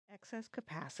excess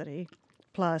capacity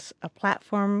plus a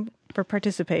platform for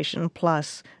participation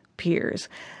plus peers.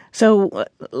 So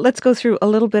let's go through a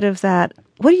little bit of that.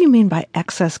 What do you mean by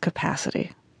excess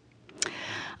capacity?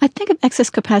 I think of excess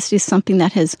capacity as something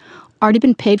that has already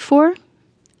been paid for,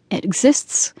 it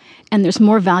exists, and there's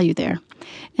more value there.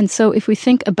 And so if we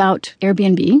think about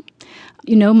Airbnb,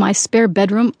 my spare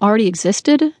bedroom already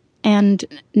existed, and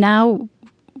now,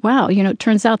 wow, it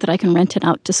turns out that I can rent it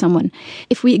out to someone.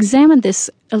 If we examine this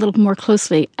a little more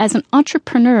closely, as an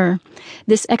entrepreneur,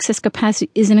 this excess capacity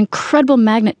is an incredible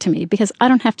magnet to me because I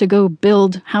don't have to go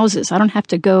build houses. I don't have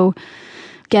to go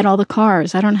get all the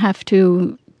cars. I don't have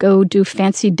to go do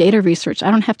fancy data research.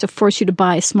 I don't have to force you to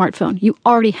buy a smartphone. You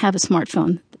already have a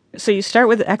smartphone. So you start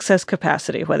with excess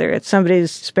capacity, whether it's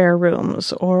somebody's spare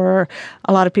rooms or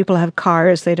a lot of people have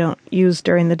cars they don't use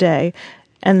during the day.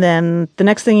 And then the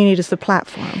next thing you need is the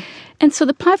platform. And so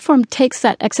the platform takes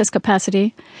that excess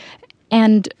capacity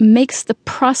and makes the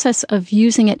process of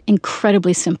using it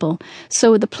incredibly simple.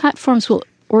 So the platforms will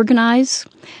organize,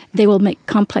 they will make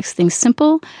complex things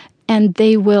simple, and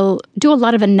they will do a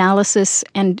lot of analysis,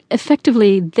 and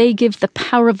effectively they give the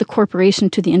power of the corporation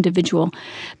to the individual.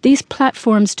 These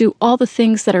platforms do all the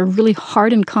things that are really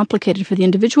hard and complicated for the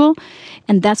individual,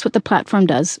 and that's what the platform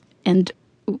does. And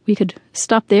we could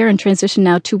stop there and transition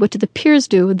now to what do the peers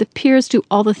do? The peers do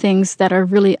all the things that are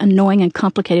really annoying and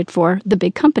complicated for the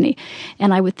big company.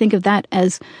 And I would think of that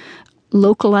as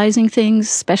localizing things,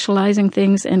 specializing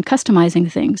things, and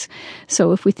customizing things.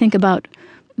 So if we think about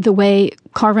the way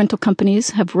car rental companies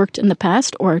have worked in the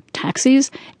past, or taxis,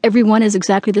 everyone is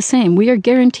exactly the same. We are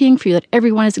guaranteeing for you that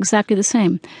everyone is exactly the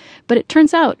same. But it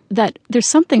turns out that there's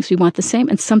some things we want the same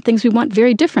and some things we want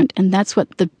very different, and that's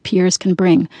what the peers can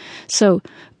bring. So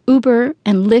Uber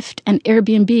and Lyft and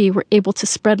Airbnb were able to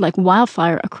spread like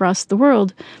wildfire across the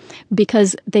world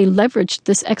because they leveraged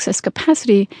this excess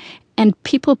capacity, and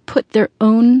people put their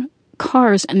own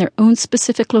cars and their own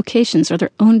specific locations or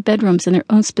their own bedrooms and their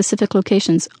own specific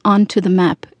locations onto the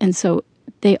map. And so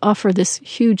they offer this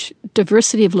huge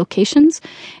diversity of locations.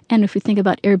 And if we think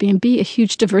about Airbnb, a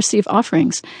huge diversity of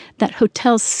offerings that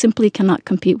hotels simply cannot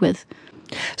compete with.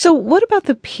 So what about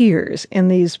the peers in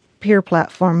these peer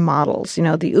platform models?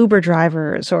 The Uber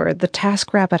drivers or the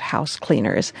TaskRabbit house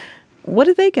cleaners. What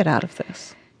do they get out of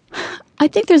this? I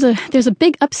think there's a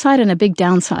big upside and a big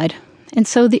downside. And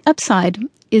so the upside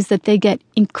is that they get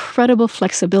incredible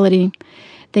flexibility.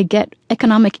 They get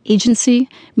economic agency,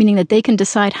 meaning that they can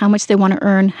decide how much they want to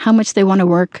earn, how much they want to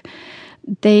work.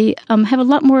 They have a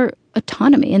lot more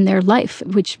autonomy in their life,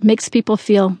 which makes people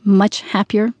feel much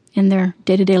happier in their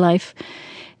day-to-day life.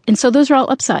 And so those are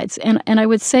all upsides. And I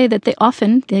would say that they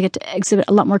get to exhibit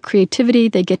a lot more creativity.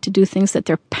 They get to do things that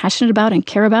they're passionate about and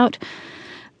care about.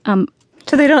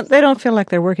 So they don't feel like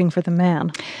they're working for the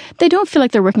man. They don't feel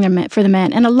like they're working for the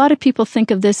man. And a lot of people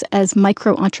think of this as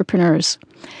micro-entrepreneurs.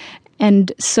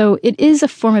 And so it is a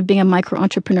form of being a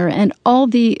micro-entrepreneur. And all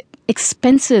the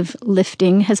expensive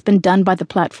lifting has been done by the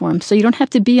platform. So you don't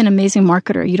have to be an amazing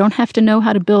marketer. You don't have to know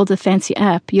how to build a fancy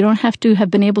app. You don't have to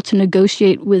have been able to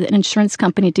negotiate with an insurance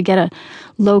company to get a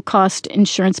low-cost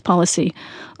insurance policy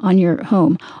on your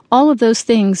home. All of those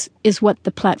things is what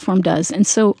the platform does. And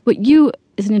so what you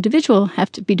as an individual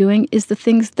have to be doing is the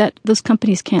things that those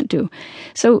companies can't do.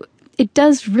 So it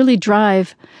does really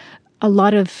drive a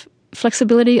lot of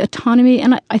flexibility, autonomy,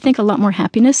 and I think a lot more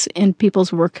happiness in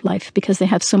people's work life because they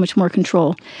have so much more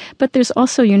control. But there's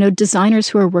also, designers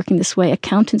who are working this way,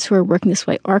 accountants who are working this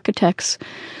way, architects,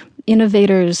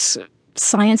 innovators.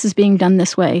 Science is being done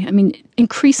this way. I mean,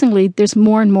 increasingly, there's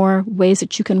more and more ways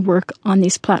that you can work on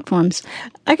these platforms.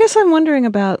 I guess I'm wondering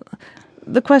about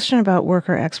the question about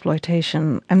worker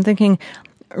exploitation. I'm thinking,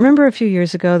 remember a few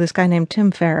years ago, this guy named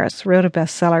Tim Ferriss wrote a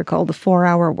bestseller called The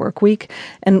 4-Hour Workweek.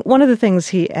 And one of the things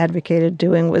he advocated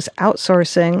doing was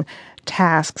outsourcing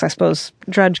tasks, I suppose,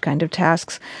 drudge kind of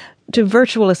tasks, to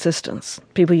virtual assistants,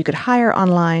 people you could hire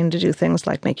online to do things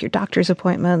like make your doctor's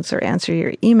appointments or answer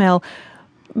your email.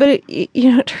 But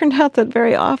it turned out that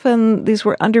very often these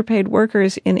were underpaid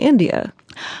workers in India.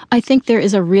 I think there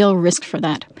is a real risk for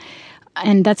that.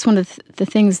 And that's one of the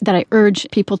things that I urge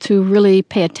people to really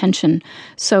pay attention.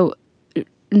 So,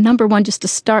 number one, just to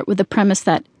start with the premise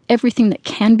that everything that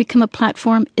can become a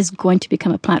platform is going to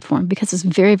become a platform because it's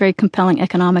very, very compelling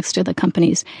economics to the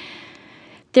companies.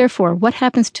 Therefore, what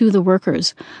happens to the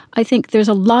workers? I think there's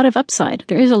a lot of upside.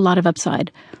 There is a lot of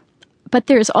upside. But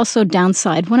there is also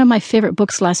downside. One of my favorite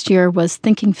books last year was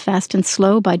Thinking Fast and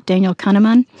Slow by Daniel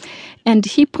Kahneman. And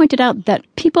he pointed out that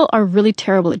people are really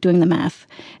terrible at doing the math.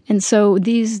 And so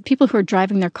these people who are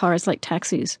driving their cars like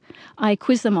taxis, I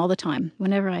quiz them all the time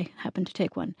whenever I happen to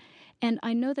take one. And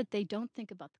I know that they don't think about